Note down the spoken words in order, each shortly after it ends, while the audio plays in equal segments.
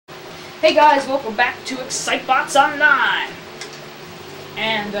Hey guys, welcome back to Exitebots Online!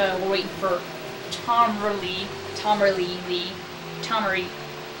 And we're waiting for Tomerly.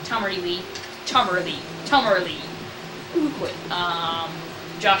 Who quit?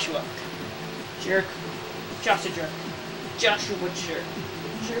 Joshua. Jerk. Joshua jerk. Joshua jerk.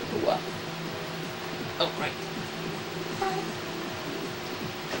 Jerkua. Oh, right.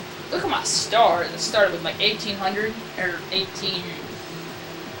 Look at my star. It started with like 1800 or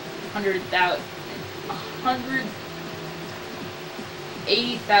 180,000,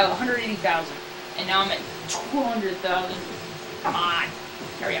 180,000, and now I'm at 200,000. Come on,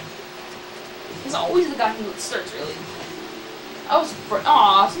 hurry up. He's always the guy who starts early. I was for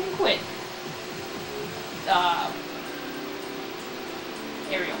someone quit.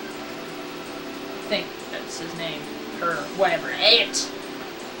 Ariel. I think that's his name. Her, whatever. It.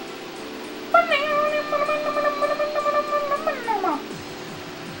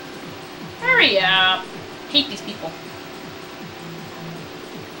 Hurry up! Hate these people.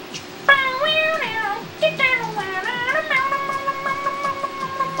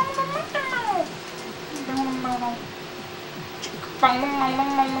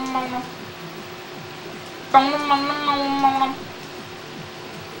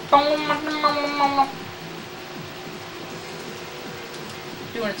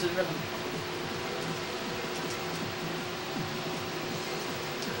 Doing it to the rhythm.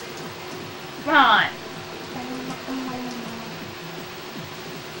 Come on.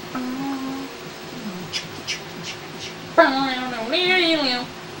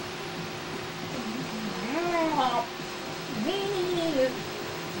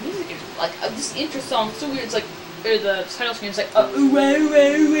 Music is like this intro song is so weird. It's like the title screen is like so weird.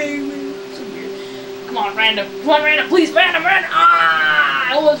 Come on, random. Come on, random, please, random.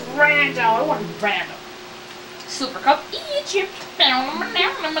 Ah, it was random. I want random. Super Cup, eat you.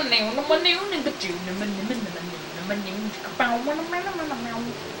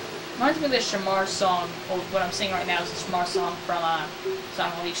 Reminds me of the Shamar song, or what I'm singing right now is the Shamar song from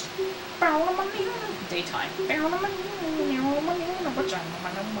Song Released. Daytime.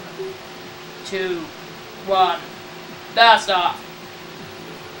 2, 1, blast off.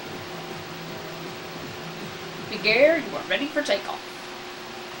 Big Air, you are ready for takeoff.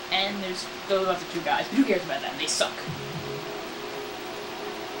 And there's those other two guys, but who cares about them? They suck.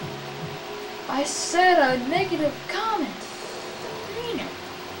 I said a negative comment.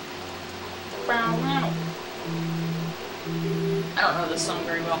 I don't know this song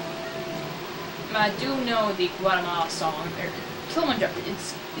very well. I do know the Guatemala song. Kilimanjaro.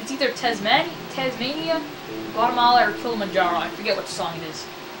 It's either Tasmania, Guatemala, or Kilimanjaro. I forget which song it is.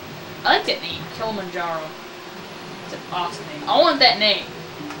 I like that name, Kilimanjaro. It's an awesome name. I want that name.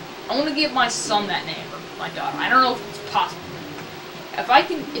 I want to give my son that name, or my daughter. I don't know if it's possible. If I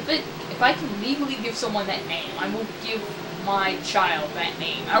can legally give someone that name, I will give my child that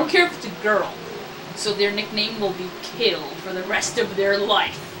name. I don't care if it's a girl. So their nickname will be Kill for the rest of their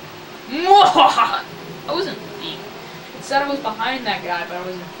life. I wasn't being. It said I was behind that guy, but I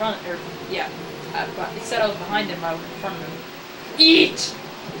was in front. Or yeah, it said I was behind him, but I was in front of him. Eat.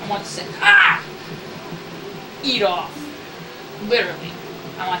 I want to say eat off. Literally.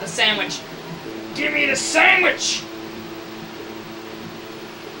 I want the sandwich. Give me the sandwich!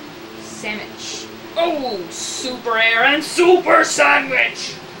 Sandwich. Oh, super air and super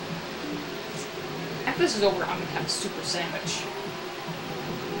sandwich! After this is over, I'm gonna have a super sandwich.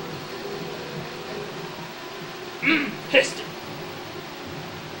 Pissed it.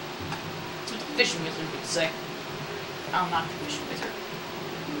 That's what the fishing wizard would say. I'm not the fishing wizard.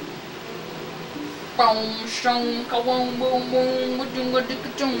 Boom, shong, ka boom, boom, boom, boom, boom,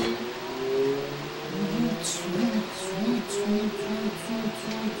 boom.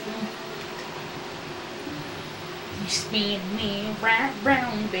 You spin me right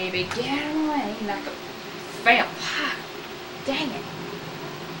round, baby, get away like a vampire. Dang it.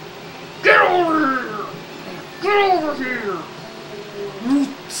 Get over here! Get over here!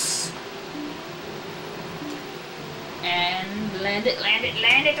 Roots. And land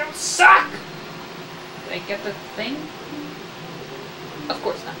it, don't suck! Did I get the thing? Of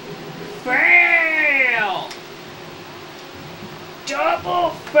course not. Fail! Double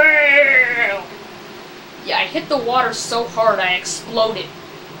fail! Yeah, I hit the water so hard I exploded.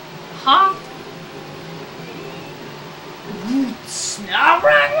 Huh? Roots. No,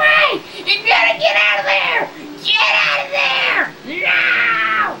 wrong way! You gotta get out of there! Get out of there!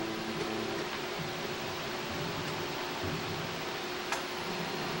 No!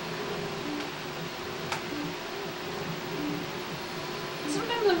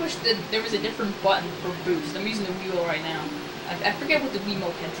 Sometimes I wish that there was a different button for boost. I'm using the wheel right now. I forget what the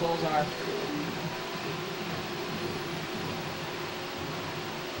remote controls are.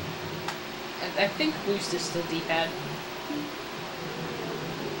 I think boost is still D-pad.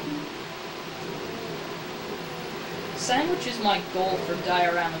 Sandwich is my goal for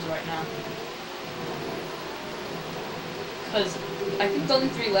dioramas right now. Because I think the only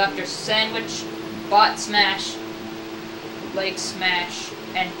 3 left are sandwich, bot smash, leg smash,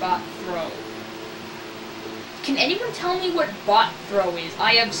 and bot throw. Can anyone tell me what bot throw is?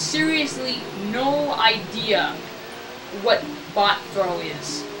 I have seriously no idea what bot throw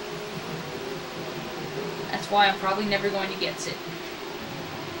is. That's why I'm probably never going to get it.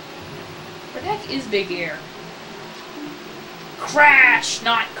 What the heck is big air? Crash!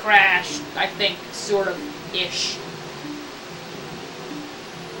 Not crash, I think, sort of, ish.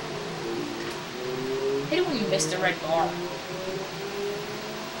 I hate it when you miss the red bar.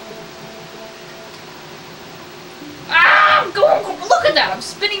 Ah! Look at that! I'm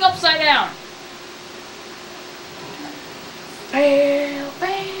spinning upside down! Fail,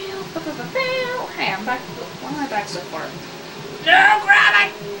 fail, fail. Hey, I'm back. Why am I back so far? No, grab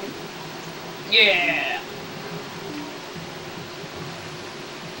it! Yeah!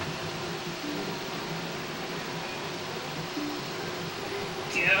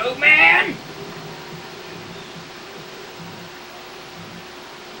 Go, man!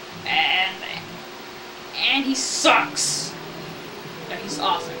 And he sucks. No, he's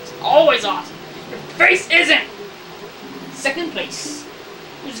awesome. He's always awesome. Your face isn't. Second place.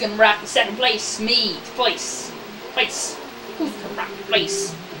 Who's gonna rock the second place? Me. Place. Who's gonna rock the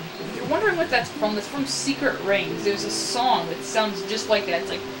place? If you're wondering what that's from Secret Rings. There's a song that sounds just like that. It's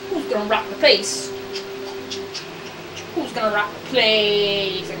like, who's gonna rock the place? Who's gonna rock the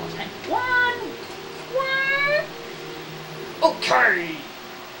place? One more time. One. Okay.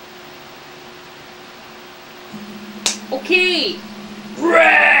 Okay.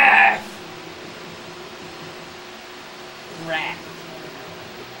 Wrath.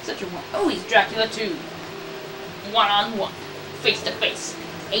 Such a one. Oh, he's Dracula too. One-on-one. Face-to-face.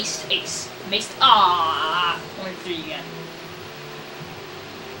 Ace-to-ace. Mace. Ah. Only 3 again.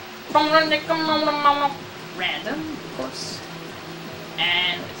 Random, of course.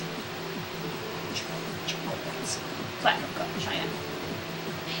 And Platinum Cup, China.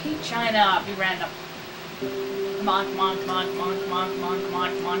 Hey China, be random. Come on.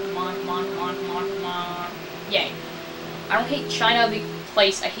 Yay. I don't hate China the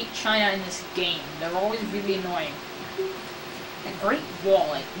place, I hate China in this game. They're always really annoying. The Great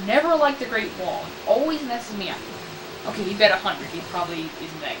Wall, I never liked the Great Wall. It always messes me up. Okay, he bet 100, he probably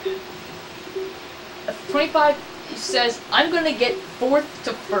isn't that good. 25 says, I'm gonna get 4th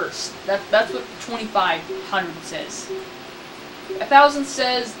to 1st. That's what 2500 says. 1000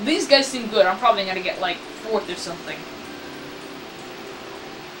 says, these guys seem good, I'm probably gonna get like 4th or something.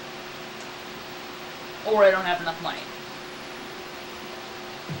 Or I don't have enough money.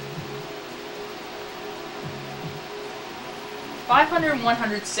 $500 and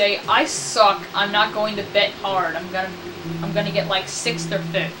 100 say, I suck, I'm not going to bet hard. I'm gonna get like 6th or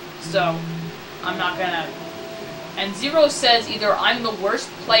 5th. So I'm not gonna. And 0 says either I'm the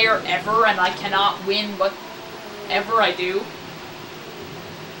worst player ever and I cannot win whatever I do,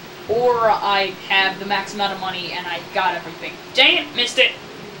 or I have the max amount of money and I got everything. Dang it, missed it!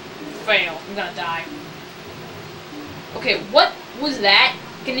 Fail. I'm gonna die. Okay, what was that?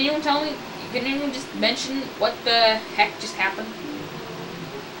 Can anyone tell me? Can anyone just mention what the heck just happened?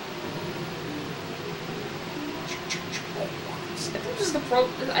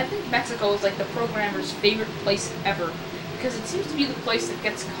 I think Mexico is like the programmer's favorite place ever, because it seems to be the place that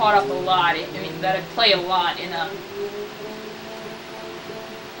gets caught up a lot. I mean, that I play a lot in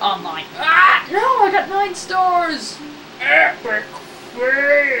online. Ah! No, I got 9 stars! Epic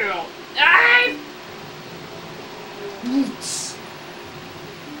fail! Oops.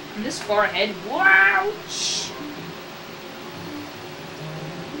 I'm this far ahead. Wouch!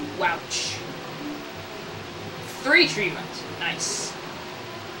 Wouch. 3 treatments. Nice.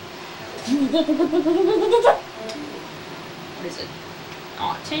 What is it?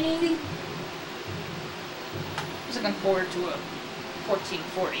 Aw, 1080? I was looking forward to a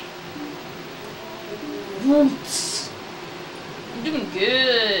 1440. Oops. I'm doing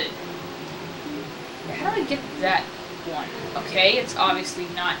good. How do I get that one? Okay, it's obviously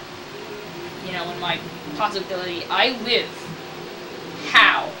not, you know, in my possibility. I live.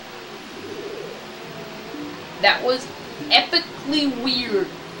 How? That was epically weird.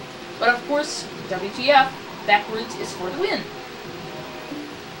 But of course, WTF, backwards is for the win.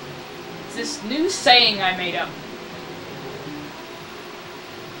 It's this new saying I made up.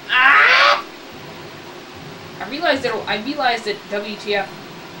 realized that WTF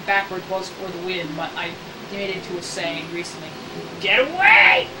backwards was for the win, but I made it into a saying recently. Get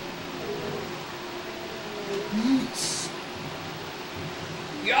away!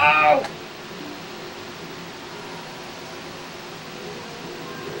 Yo!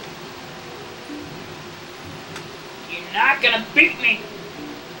 You're not gonna beat me!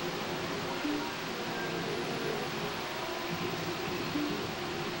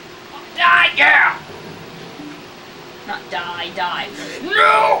 Die, yeah! Not die.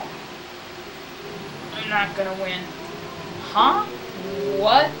 No! I'm not gonna win. Huh?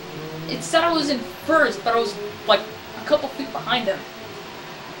 What? It said I was in first, but I was, like, a couple feet behind him.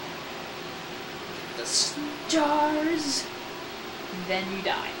 The stars. And then you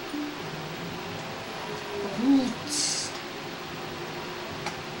die. Roots.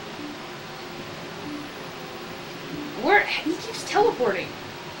 Where? He keeps teleporting.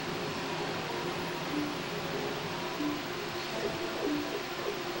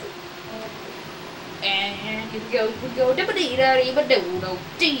 And here we go, dip-a-dee-da-dee-ba-doo-do,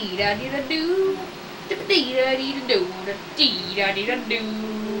 dee-da-dee-da-doo, dip-a-dee-da-dee-da-doo, dee-da-dee-da-doo.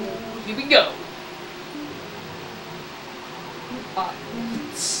 Here we go.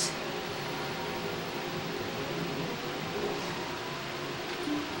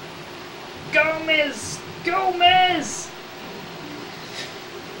 Gomez! Gomez!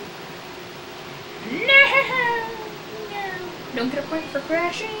 No! Don't get a point for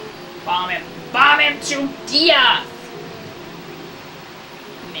crashing. Bomb him! Bomb him to death!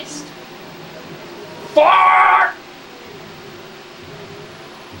 Missed. 4!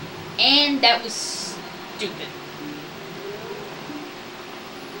 And that was stupid.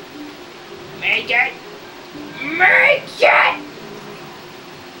 Make it! Make it!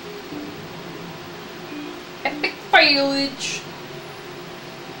 Epic failage!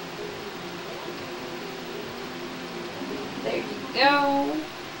 There you go.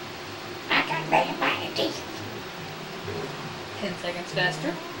 I got made by the teeth. 10 seconds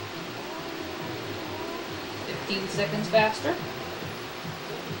faster. 15 seconds faster.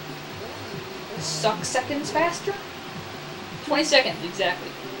 Suck seconds faster. 20 seconds,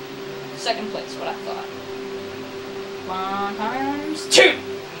 exactly. Second place, what I thought. 1 times 2!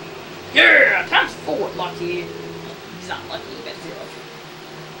 Yeah! Times 4, lucky. He's not lucky, he got 0.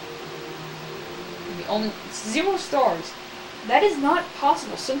 The only 0 stars. That is not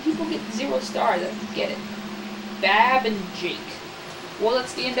possible. Some people get 0 stars. I don't get it. Bab and Jake. Well,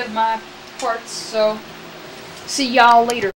 that's the end of my parts, so see y'all later.